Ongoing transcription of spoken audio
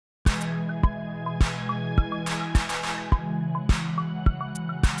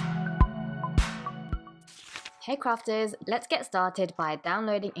Hey crafters, let's get started by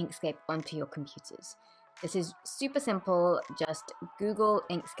downloading Inkscape onto your computers. This is super simple, just Google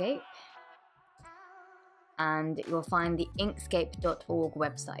Inkscape and you'll find the inkscape.org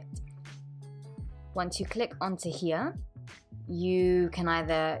website. Once you click onto here, you can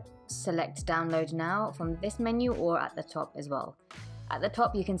either select download now from this menu or at the top as well. At the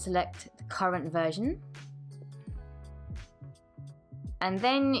top you can select the current version. And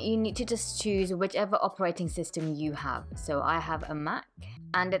then you need to just choose whichever operating system you have. So I have a Mac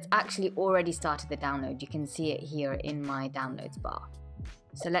and it's actually already started the download. You can see it here in my downloads bar.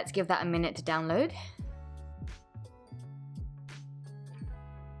 So let's give that a minute to download.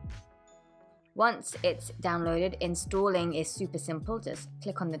 Once it's downloaded, installing is super simple. Just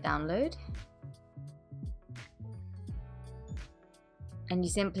click on the download. And you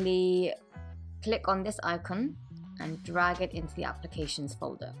simply click on this icon and drag it into the applications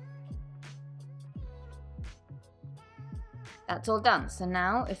folder. That's all done. So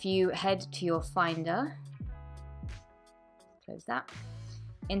now if you head to your Finder, close that,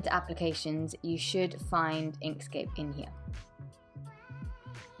 into applications, you should find Inkscape in here.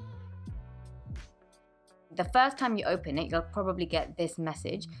 The first time you open it, you'll probably get this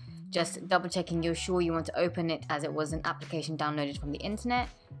message, just double checking you're sure you want to open it as it was an application downloaded from the internet.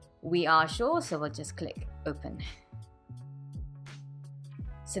 We are sure, so we'll just click open.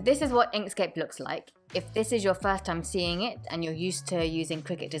 So this is what Inkscape looks like. If this is your first time seeing it and you're used to using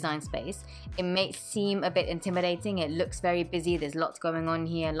Cricut Design Space, it may seem a bit intimidating. It looks very busy, there's lots going on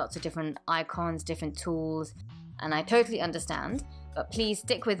here, lots of different icons, different tools, and I totally understand. But please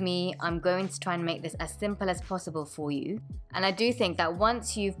stick with me, I'm going to try and make this as simple as possible for you. And I do think that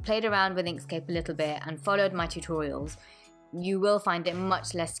once you've played around with Inkscape a little bit and followed my tutorials, you will find it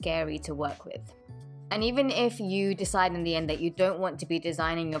much less scary to work with. And even if you decide in the end that you don't want to be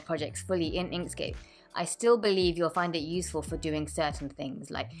designing your projects fully in Inkscape, I still believe you'll find it useful for doing certain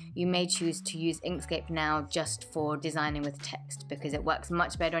things. Like you may choose to use Inkscape now just for designing with text because it works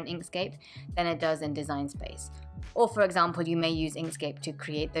much better in Inkscape than it does in Design Space. Or for example, you may use Inkscape to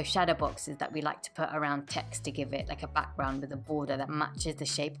create those shadow boxes that we like to put around text to give it like a background with a border that matches the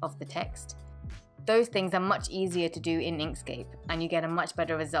shape of the text. Those things are much easier to do in Inkscape and you get a much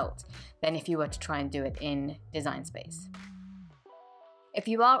better result than if you were to try and do it in Design Space. If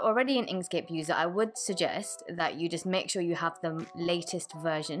you are already an Inkscape user, I would suggest that you just make sure you have the latest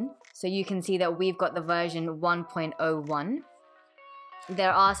version. So you can see that we've got the version 1.01.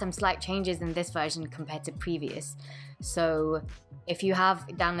 There are some slight changes in this version compared to previous. So if you have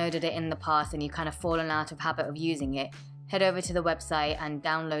downloaded it in the past and you've kind of fallen out of habit of using it, head over to the website and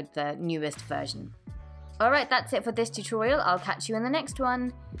download the newest version. Alright, that's it for this tutorial. I'll catch you in the next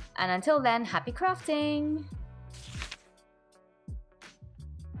one. And until then, happy crafting!